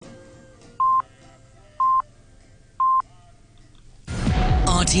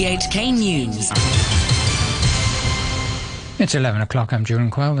RTHK News. It's 11 o'clock. I'm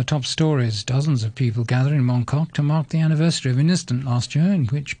Julian Quayle. The top stories. Dozens of people gather in Mongkok to mark the anniversary of an incident last year in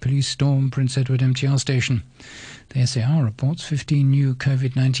which police stormed Prince Edward MTR station. The SAR reports 15 new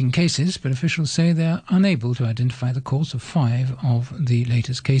COVID-19 cases, but officials say they are unable to identify the cause of 5 of the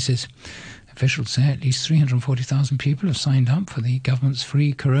latest cases. Officials say at least 340,000 people have signed up for the government's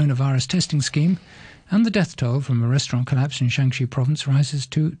free coronavirus testing scheme, and the death toll from a restaurant collapse in Shaanxi province rises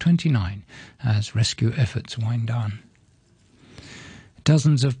to 29 as rescue efforts wind down.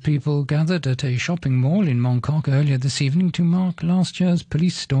 Dozens of people gathered at a shopping mall in Mongkok earlier this evening to mark last year's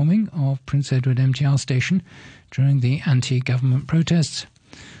police storming of Prince Edward MTR station during the anti-government protests.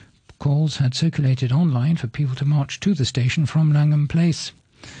 Calls had circulated online for people to march to the station from Langham Place.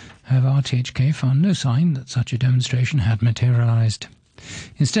 However, RTHK found no sign that such a demonstration had materialised.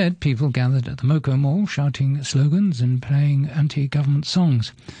 Instead, people gathered at the Moko Mall shouting slogans and playing anti-government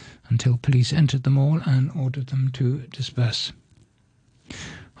songs until police entered the mall and ordered them to disperse.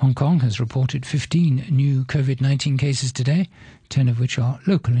 Hong Kong has reported 15 new COVID-19 cases today, 10 of which are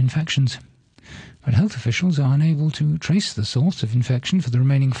local infections. But health officials are unable to trace the source of infection for the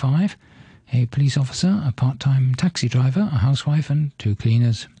remaining 5, a police officer, a part-time taxi driver, a housewife and 2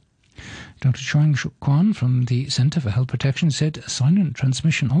 cleaners. Dr. Chuang Shuk Kwan from the Centre for Health Protection said silent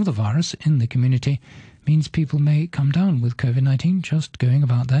transmission of the virus in the community means people may come down with COVID-19 just going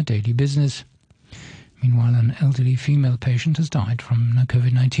about their daily business. Meanwhile, an elderly female patient has died from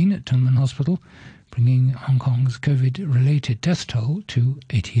COVID-19 at Tuen Mun Hospital, bringing Hong Kong's COVID-related death toll to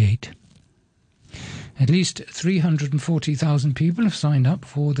 88. At least 340,000 people have signed up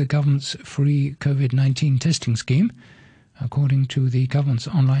for the government's free COVID-19 testing scheme. According to the government's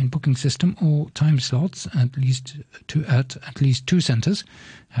online booking system, all time slots at least 2 centres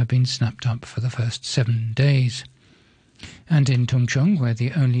have been snapped up for the first 7 days. And in Tung Chung, where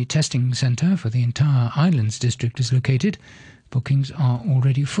the only testing centre for the entire Islands district is located, bookings are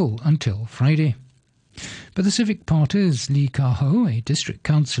already full until Friday. But the Civic Party's Lee Kah-ho, a district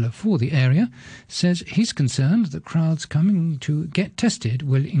councillor for the area, says he's concerned that crowds coming to get tested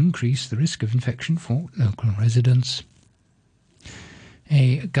will increase the risk of infection for local residents.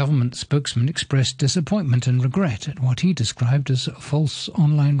 A government spokesman expressed disappointment and regret at what he described as false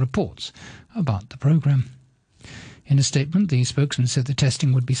online reports about the programme. In a statement, the spokesman said the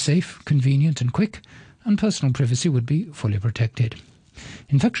testing would be safe, convenient and quick, and personal privacy would be fully protected.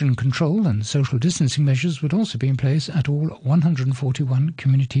 Infection control and social distancing measures would also be in place at all 141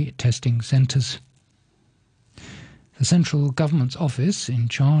 community testing centres. The central government's office in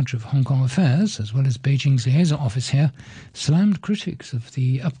charge of Hong Kong affairs, as well as Beijing's liaison office here, slammed critics of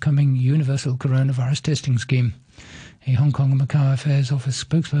the upcoming universal coronavirus testing scheme. A Hong Kong and Macau Affairs Office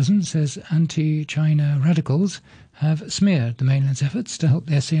spokesperson says anti-China radicals have smeared the mainland's efforts to help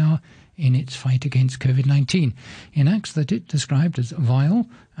the SAR in its fight against COVID-19 in acts that it described as vile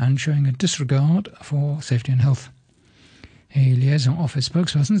and showing a disregard for safety and health. A liaison office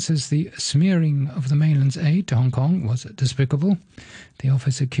spokesperson says the smearing of the mainland's aid to Hong Kong was despicable. The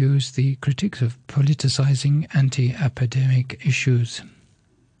office accused the critics of politicising anti-epidemic issues.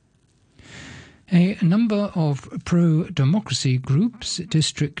 A number of pro-democracy groups,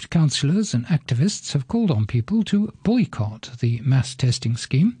 district councillors and activists have called on people to boycott the mass testing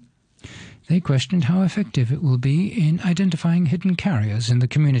scheme. They questioned how effective it will be in identifying hidden carriers in the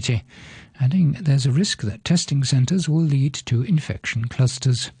community, adding there's a risk that testing centres will lead to infection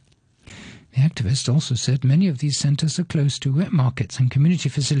clusters. The activists also said many of these centres are close to wet markets and community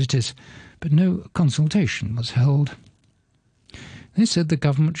facilities, but no consultation was held. They said the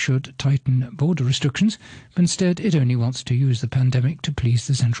government should tighten border restrictions, but instead it only wants to use the pandemic to please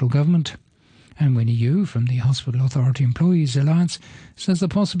the central government. And Winnie Yu from the Hospital Authority Employees Alliance says the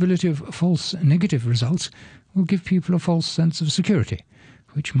possibility of false negative results will give people a false sense of security,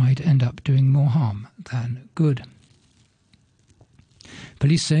 which might end up doing more harm than good.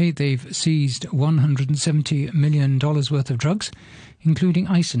 Police say they've seized $170 million worth of drugs, including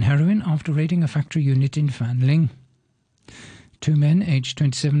ice and heroin, after raiding a factory unit in Fanling. 2 men, aged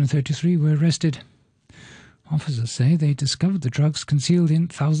 27 and 33, were arrested. Officers say they discovered the drugs concealed in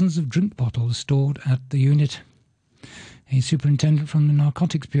thousands of drink bottles stored at the unit. A superintendent from the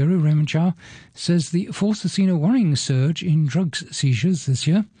Narcotics Bureau, Raymond Chow, says the force has seen a worrying surge in drugs seizures this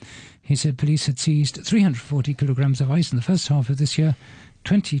year. He said police had seized 340 kilograms of ice in the first half of this year,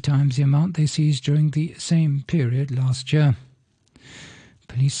 20 times the amount they seized during the same period last year.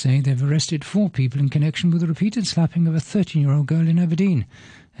 Police say they've arrested 4 people in connection with the repeated slapping of a 13-year-old girl in Aberdeen,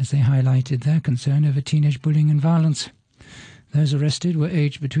 as they highlighted their concern over teenage bullying and violence. Those arrested were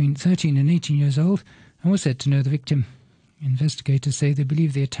aged between 13 and 18 years old and were said to know the victim. Investigators say they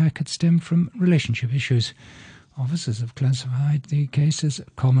believe the attack had stemmed from relationship issues. Officers have classified the case as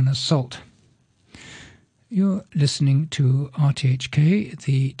common assault. You're listening to RTHK.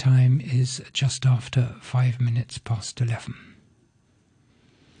 The time is just after 5 minutes past 11.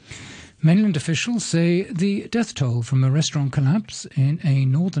 Mainland officials say the death toll from a restaurant collapse in a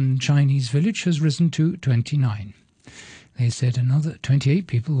northern Chinese village has risen to 29. They said another 28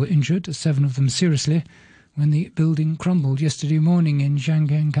 people were injured, 7 of them seriously, when the building crumbled yesterday morning in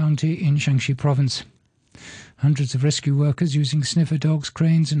Jianghan County in Shaanxi Province. Hundreds of rescue workers using sniffer dogs,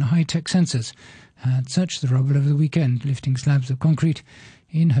 cranes and high-tech sensors had searched the rubble over the weekend, lifting slabs of concrete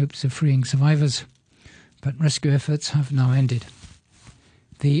in hopes of freeing survivors. But rescue efforts have now ended.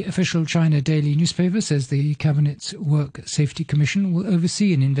 The official China daily newspaper says the Cabinet's Work Safety Commission will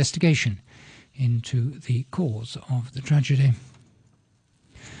oversee an investigation into the cause of the tragedy.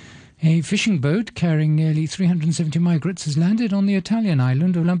 A fishing boat carrying nearly 370 migrants has landed on the Italian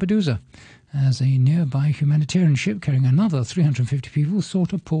island of Lampedusa as a nearby humanitarian ship carrying another 350 people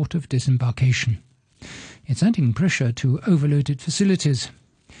sought a port of disembarkation. It's adding pressure to overloaded facilities.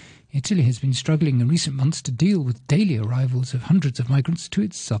 Italy has been struggling in recent months to deal with daily arrivals of hundreds of migrants to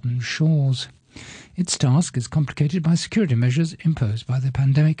its southern shores. Its task is complicated by security measures imposed by the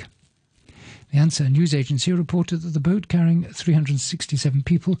pandemic. The ANSA news agency reported that the boat carrying 367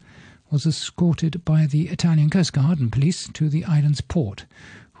 people was escorted by the Italian Coast Guard and police to the island's port,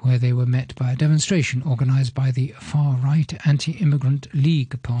 where they were met by a demonstration organised by the far-right Anti-Immigrant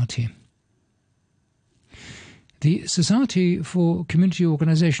League Party. The Society for Community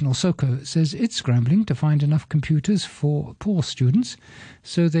Organisation, or SOCO, says it's scrambling to find enough computers for poor students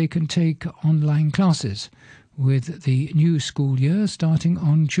so they can take online classes, with the new school year starting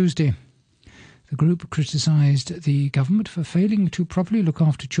on Tuesday. The group criticised the government for failing to properly look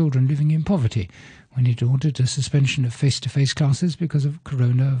after children living in poverty when it ordered a suspension of face-to-face classes because of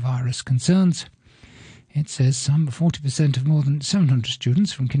coronavirus concerns. It says some 40% of more than 700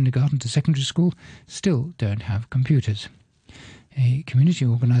 students from kindergarten to secondary school still don't have computers. A community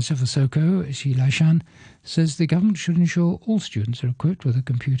organiser for SOCO, Xi Laishan, says the government should ensure all students are equipped with a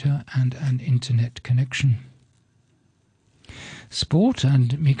computer and an internet connection. Sport,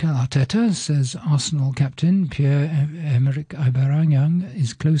 and Mikel Arteta says Arsenal captain Pierre-Emerick Aubameyang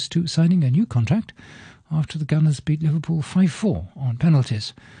is close to signing a new contract after the Gunners beat Liverpool 5-4 on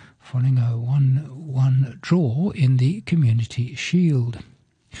penalties, following a 1-1 draw in the Community Shield.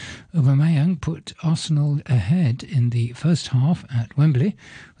 Aubameyang put Arsenal ahead in the first half at Wembley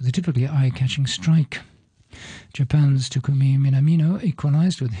with a typically eye-catching strike. Japan's Takumi Minamino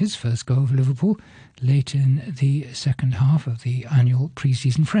equalised with his first goal for Liverpool late in the second half of the annual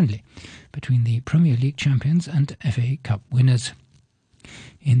pre-season friendly between the Premier League champions and FA Cup winners.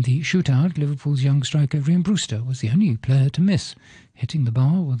 In the shootout, Liverpool's young striker Ryan Brewster was the only player to miss, hitting the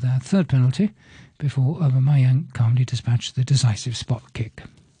bar with their third penalty before Aubameyang calmly dispatched the decisive spot kick.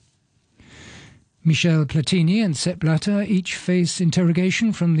 Michel Platini and Sepp Blatter each face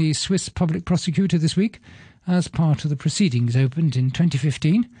interrogation from the Swiss public prosecutor this week as part of the proceedings opened in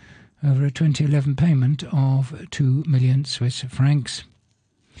 2015 over a 2011 payment of 2 million Swiss francs.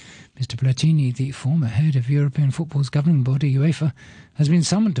 Mr. Platini, the former head of European football's governing body UEFA, has been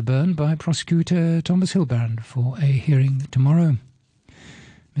summoned to Bern by prosecutor Thomas Hilbrand for a hearing tomorrow.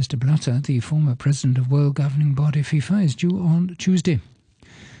 Mr. Blatter, the former president of world governing body FIFA, is due on Tuesday.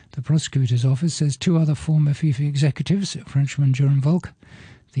 The prosecutor's office says 2 other former FIFA executives, Frenchman Jérôme Volk,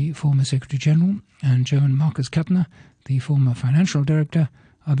 the former Secretary-General, and German Markus Kattner, the former financial director,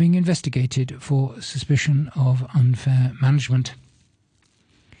 are being investigated for suspicion of unfair management.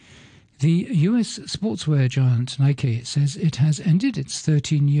 The US sportswear giant Nike says it has ended its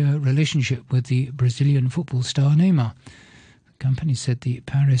 13-year relationship with the Brazilian football star Neymar. The company said the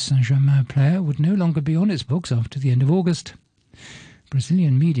Paris Saint-Germain player would no longer be on its books after the end of August.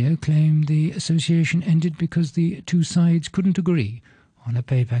 Brazilian media claim the association ended because the two sides couldn't agree on a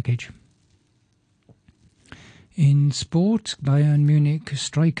pay package. In sport, Bayern Munich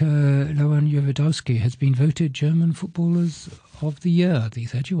striker Lewan Lewandowski has been voted German Footballers of the Year. The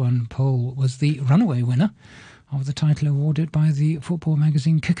 31 Pole was the runaway winner of the title awarded by the football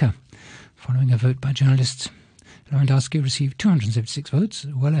magazine Kicker, following a vote by journalists. Lewandowski received 276 votes,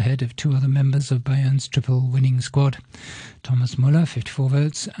 well ahead of 2 other members of Bayern's triple-winning squad, Thomas Müller, 54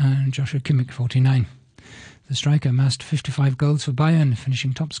 votes, and Joshua Kimmich, 49. The striker amassed 55 goals for Bayern,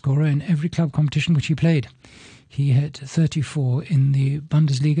 finishing top scorer in every club competition which he played. He hit 34 in the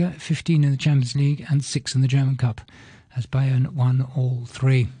Bundesliga, 15 in the Champions League, and 6 in the German Cup, as Bayern won all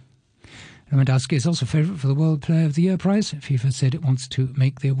 3. Lewandowski is also favourite for the World Player of the Year prize. FIFA said it wants to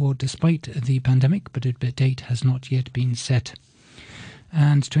make the award despite the pandemic, but a date has not yet been set.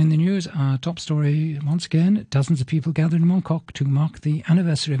 And to end the news, our top story once again, dozens of people gathered in Mongkok to mark the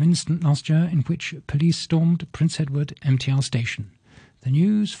anniversary of an incident last year in which police stormed Prince Edward MTR station. The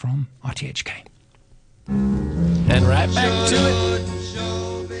news from RTHK. And right back to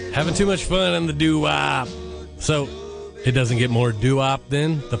it. Having too much fun on the doo-wop. So, it doesn't get more doo-wop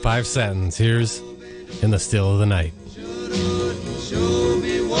than the 5 Satins. Here's In the Still of the Night.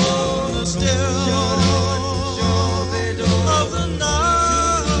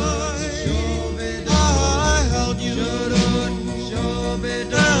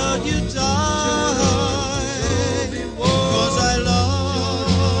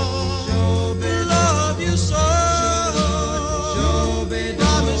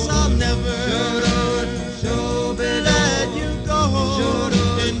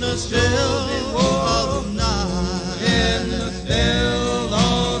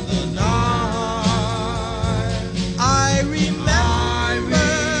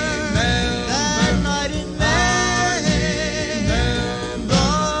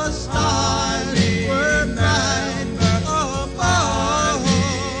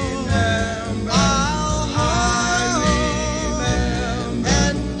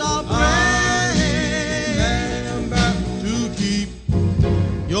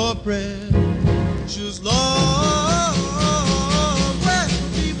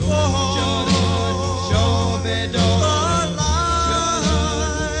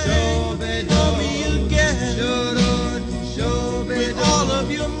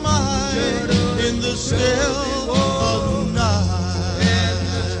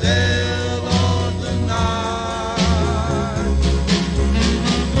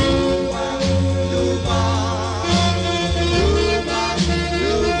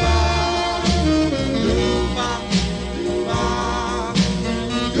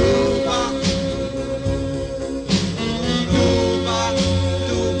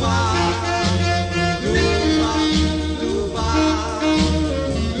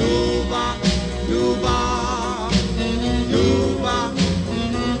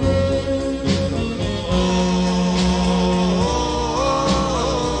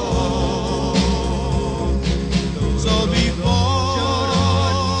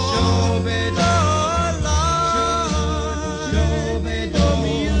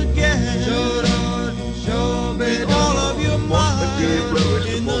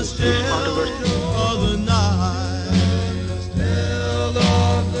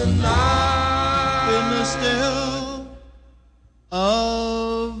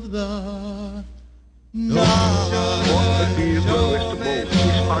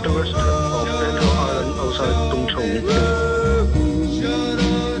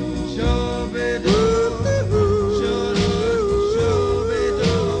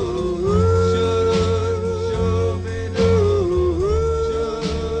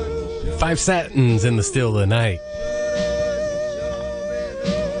 Five Satins in the Still of the Night.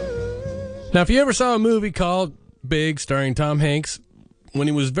 Now, if you ever saw a movie called Big, starring Tom Hanks, when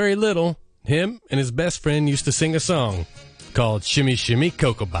he was very little, him and his best friend used to sing a song called Shimmy Shimmy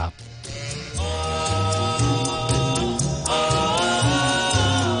Cocoa Bop.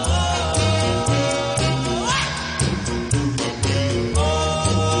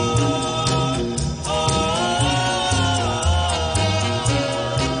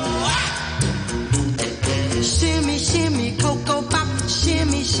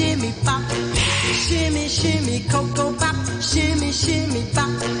 Cocoa pop, shimmy, shimmy pop.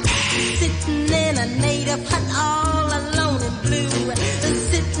 Sitting in a native hut all alone and blue.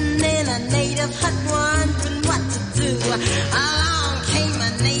 Sitting in a native hut wondering what to do. Along came a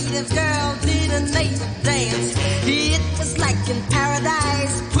native girl, did a native